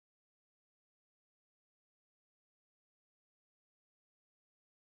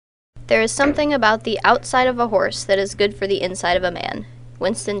There is something about the outside of a horse that is good for the inside of a man.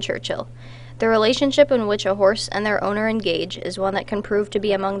 Winston Churchill. The relationship in which a horse and their owner engage is one that can prove to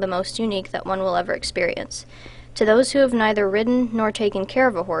be among the most unique that one will ever experience. To those who have neither ridden nor taken care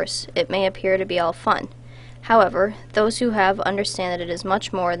of a horse, it may appear to be all fun. However, those who have understand that it is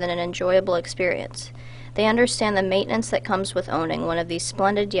much more than an enjoyable experience. They understand the maintenance that comes with owning one of these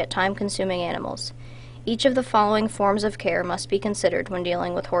splendid yet time-consuming animals. Each of the following forms of care must be considered when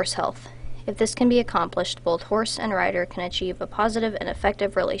dealing with horse health. If this can be accomplished, both horse and rider can achieve a positive and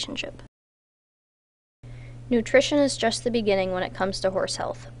effective relationship. Nutrition is just the beginning when it comes to horse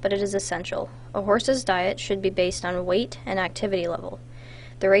health, but it is essential. A horse's diet should be based on weight and activity level.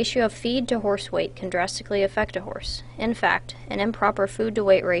 The ratio of feed to horse weight can drastically affect a horse. In fact, an improper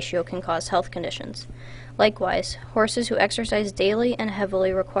food-to-weight ratio can cause health conditions. Likewise, horses who exercise daily and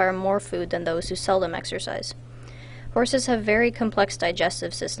heavily require more food than those who seldom exercise. Horses have very complex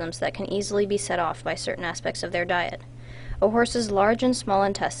digestive systems that can easily be set off by certain aspects of their diet. A horse's large and small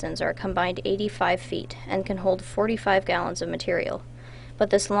intestines are a combined 85 feet and can hold 45 gallons of material. But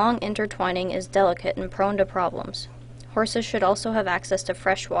this long intertwining is delicate and prone to problems. Horses should also have access to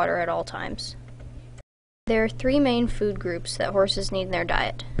fresh water at all times. There are three main food groups that horses need in their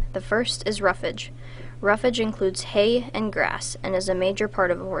diet. The first is roughage. Roughage includes hay and grass and is a major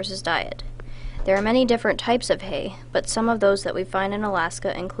part of a horse's diet. There are many different types of hay, but some of those that we find in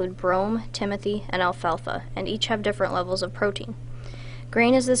Alaska include brome, timothy, and alfalfa, and each have different levels of protein.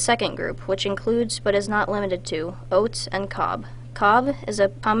 Grain is the second group, which includes, but is not limited to, oats and cob. Cob is a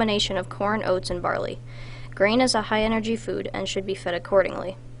combination of corn, oats, and barley. Grain is a high-energy food and should be fed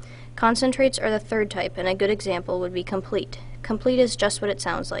accordingly. Concentrates are the third type, and a good example would be complete. Complete is just what it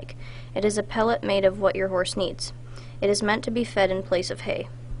sounds like. It is a pellet made of what your horse needs. It is meant to be fed in place of hay.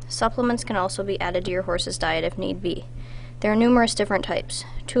 Supplements can also be added to your horse's diet if need be. There are numerous different types,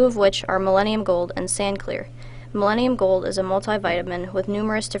 two of which are Millennium Gold and Sand Clear. Millennium Gold is a multivitamin with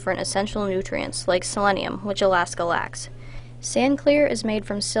numerous different essential nutrients like selenium, which Alaska lacks. Sand Clear is made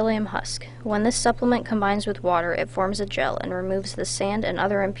from psyllium husk. When this supplement combines with water, it forms a gel and removes the sand and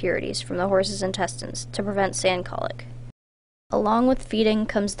other impurities from the horse's intestines to prevent sand colic. Along with feeding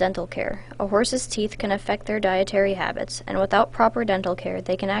comes dental care. A horse's teeth can affect their dietary habits, and without proper dental care,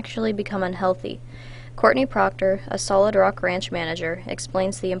 they can actually become unhealthy. Courtney Proctor, a Solid Rock Ranch manager,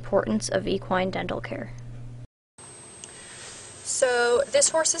 explains the importance of equine dental care. So this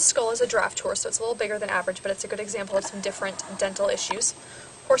horse's skull is a draft horse, so it's a little bigger than average, but it's a good example of some different dental issues.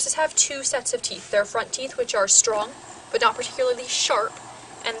 Horses have two sets of teeth. Their front teeth, which are strong, but not particularly sharp,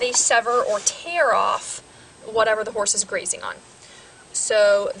 and they sever or tear off whatever the horse is grazing on.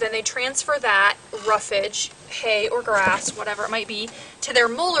 So then they transfer that roughage, hay or grass, whatever it might be, to their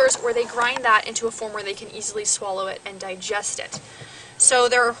molars, where they grind that into a form where they can easily swallow it and digest it. So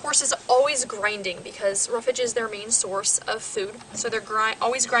there are horses always grinding because roughage is their main source of food. So they're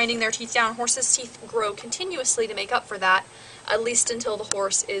always grinding their teeth down. Horses' teeth grow continuously to make up for that, at least until the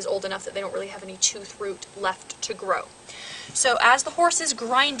horse is old enough that they don't really have any tooth root left to grow. So as the horse is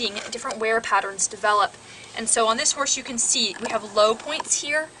grinding, different wear patterns develop. And so on this horse you can see we have low points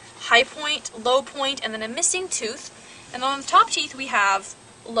here, high point, low point, and then a missing tooth. And on the top teeth we have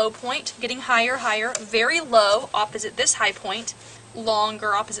low point, getting higher, higher, very low, opposite this high point,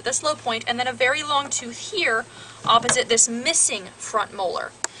 longer opposite this low point, and then a very long tooth here opposite this missing front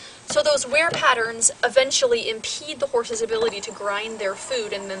molar. So those wear patterns eventually impede the horse's ability to grind their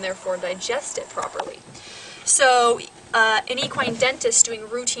food and then therefore digest it properly. So an equine dentist doing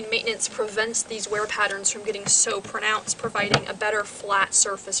routine maintenance prevents these wear patterns from getting so pronounced, providing a better flat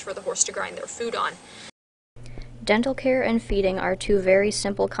surface for the horse to grind their food on. Dental care and feeding are two very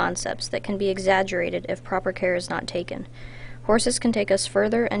simple concepts that can be exaggerated if proper care is not taken. Horses can take us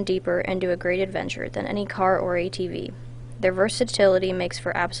further and deeper into a great adventure than any car or ATV. Their versatility makes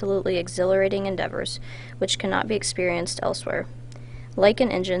for absolutely exhilarating endeavors, which cannot be experienced elsewhere. Like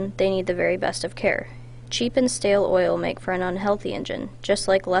an engine, they need the very best of care. Cheap and stale oil make for an unhealthy engine, just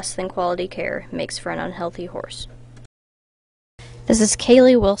like less than quality care makes for an unhealthy horse. This is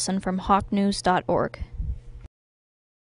Kailey Wilson from hawknews.org.